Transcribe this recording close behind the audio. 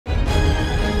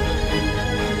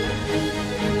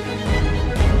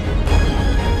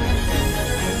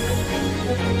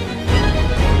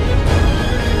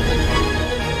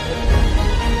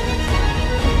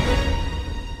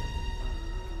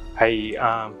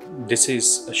Hi, this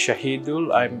is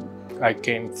Shahidul. I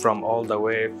came from all the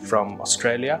way from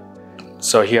Australia.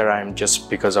 So here I am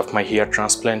just because of my hair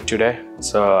transplant today.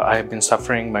 So I have been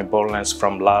suffering my baldness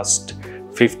from last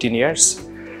 15 years.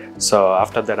 So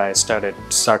after that I started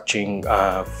searching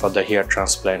for the hair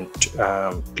transplant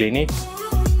clinic.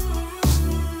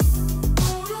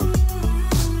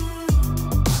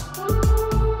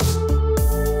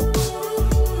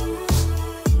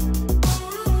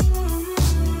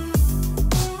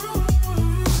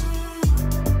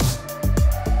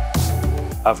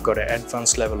 I've got an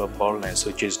advanced level of baldness,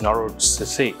 which is Norwood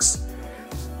 6,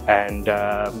 and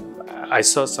I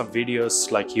saw some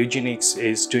videos like Eugenix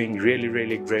is doing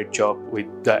really great job with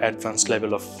the advanced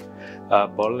level of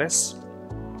baldness.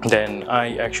 Then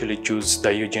I actually choose the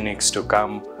Eugenix to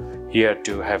come here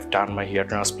to have done my hair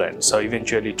transplant. So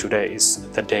eventually today is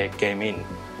the day I came in.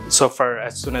 So far,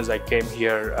 as soon as I came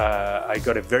here, I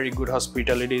got a very good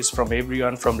hospitalities from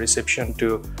everyone, from reception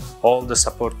to all the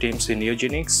support teams in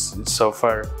Eugenix. So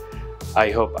far,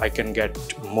 I hope I can get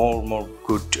more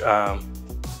good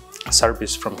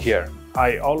service from here.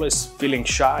 I always feeling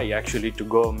shy actually to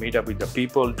go meet up with the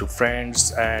people, to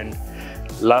friends, and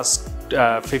last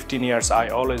 15 years I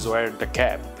always wear the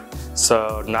cap.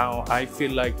 So now I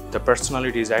feel like the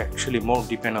personality is actually more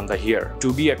depend on the hair.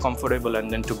 To be comfortable and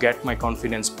then to get my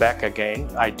confidence back again,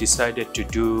 I decided to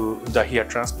do the hair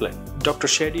transplant. Dr.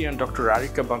 Shady and Dr.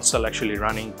 Arika Bansal actually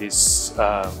running this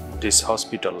this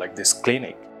hospital, like this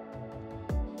clinic.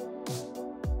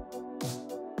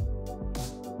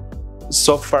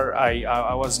 So far,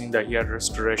 I was in the hair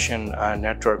restoration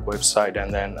network website,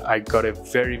 and then I got a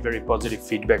very positive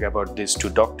feedback about these two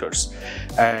doctors.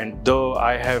 And though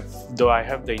I have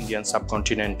the Indian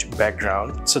subcontinent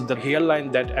background, so the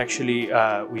hairline that actually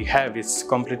we have is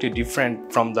completely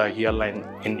different from the hairline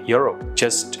in Europe.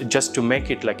 Just to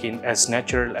make it like as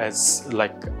natural as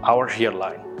like our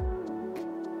hairline.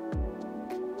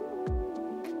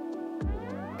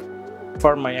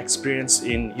 For my experience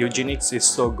in Eugenix is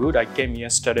so good. I came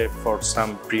yesterday for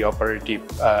some pre-operative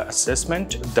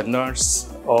assessment. The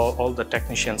nurse, all the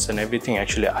technicians and everything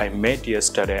actually I met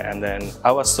yesterday, and then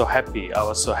I was so happy. I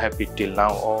was so happy till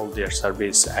now, all their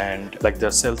service, and like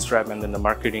the sales rep and then the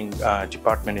marketing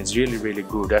department is really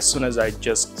good. As soon as I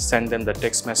just send them the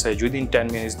text message, within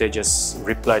 10 minutes they just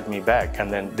replied me back,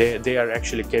 and then they are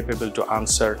actually capable to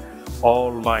answer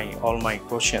all my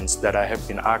questions that I have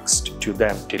been asked to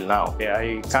them till now.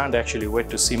 I can't actually wait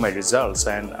to see my results,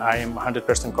 and I am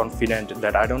 100% confident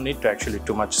that I don't need to actually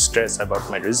too much stress about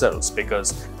my results,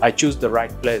 because I choose the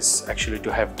right place actually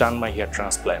to have done my hair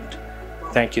transplant.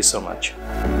 Thank you so much.